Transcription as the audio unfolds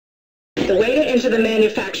The way to enter the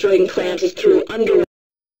manufacturing plant is through under...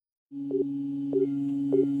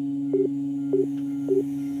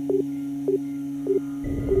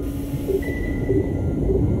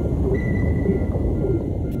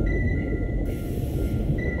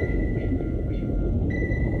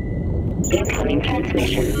 Incoming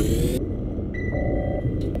transmission.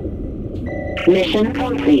 Mission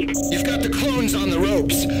complete. You've got the clones on the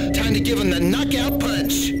ropes. Time to give them the knockout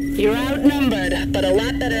punch. You're outnumbered, but a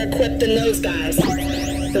lot better equipped than those guys.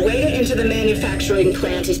 The way to enter the manufacturing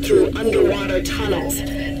plant is through underwater tunnels.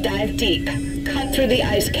 Dive deep, cut through the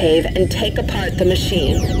ice cave, and take apart the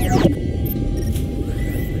machine.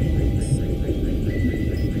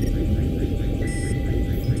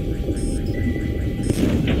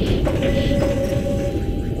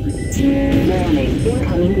 Warning,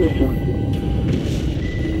 incoming missile.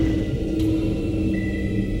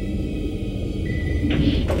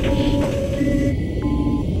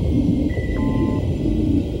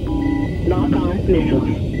 Lock on missiles.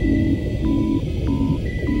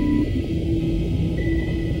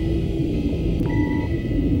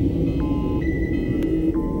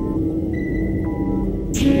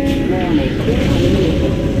 Warning, incoming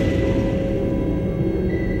missile.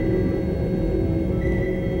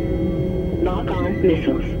 Lock on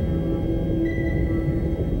missiles.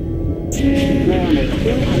 Warning,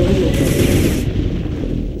 incoming missiles.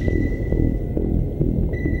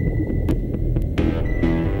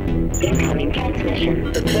 Incoming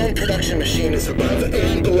transmission. The clone production machine is above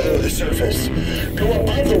and below the surface. Go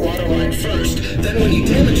above the waterline first, then when you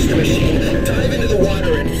damage the machine, dive into the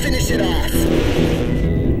water and finish it off.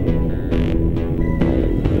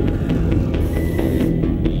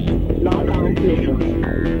 Lock on missiles.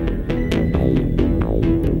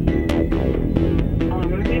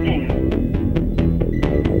 Armor repair.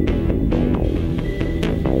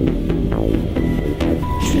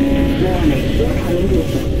 Warning, incoming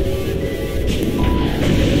missile.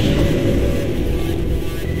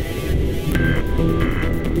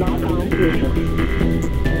 Lock on missiles.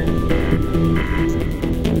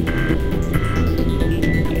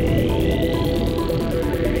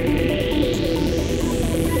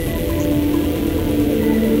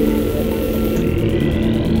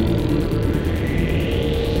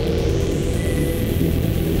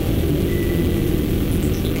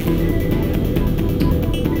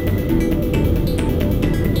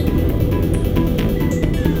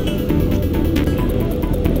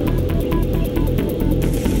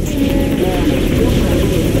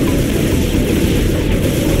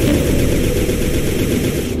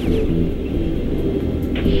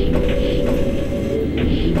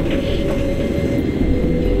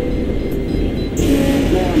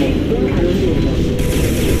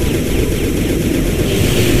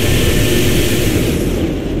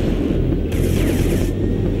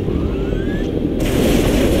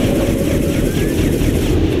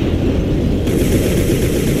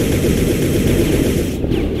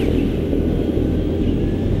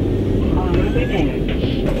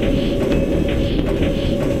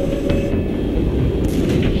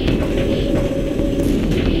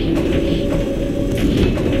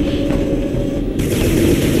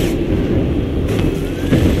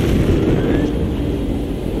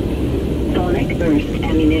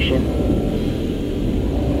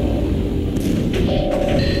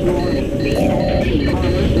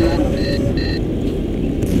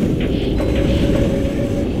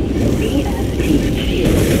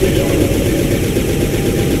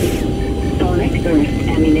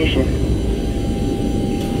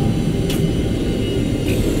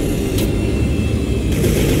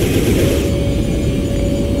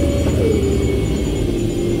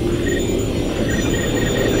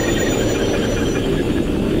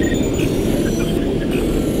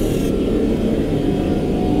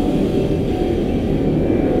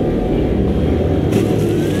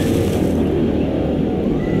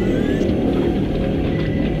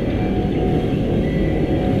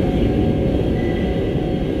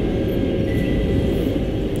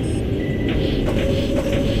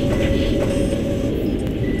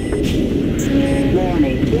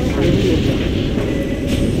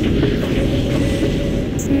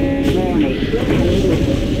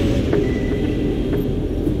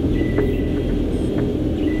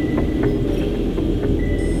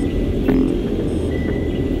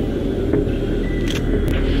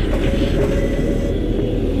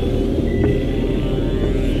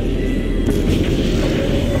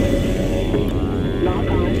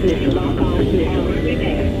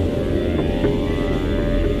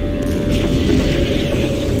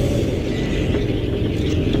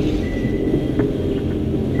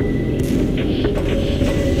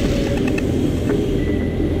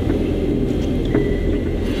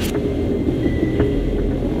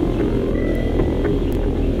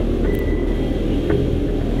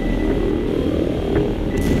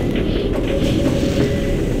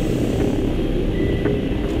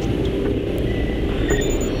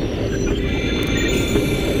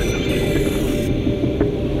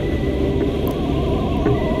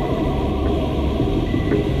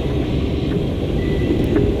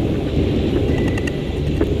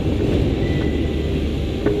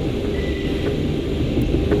 Mission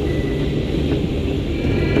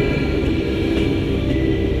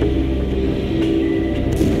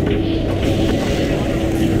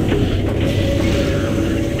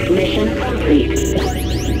complete.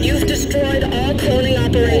 You've destroyed all cloning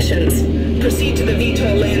operations. Proceed to the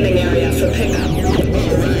VTOL landing area for pickup.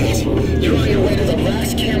 Alright. You're on your way to the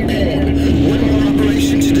last campaign. One more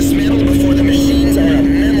operation to dismantle before the machines are a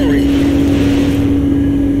memory.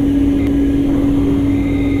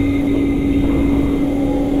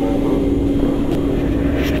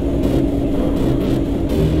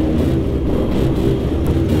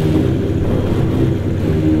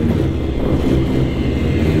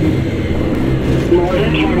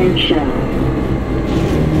 Mortar cannon show.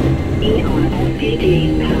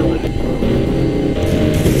 ERSPD power.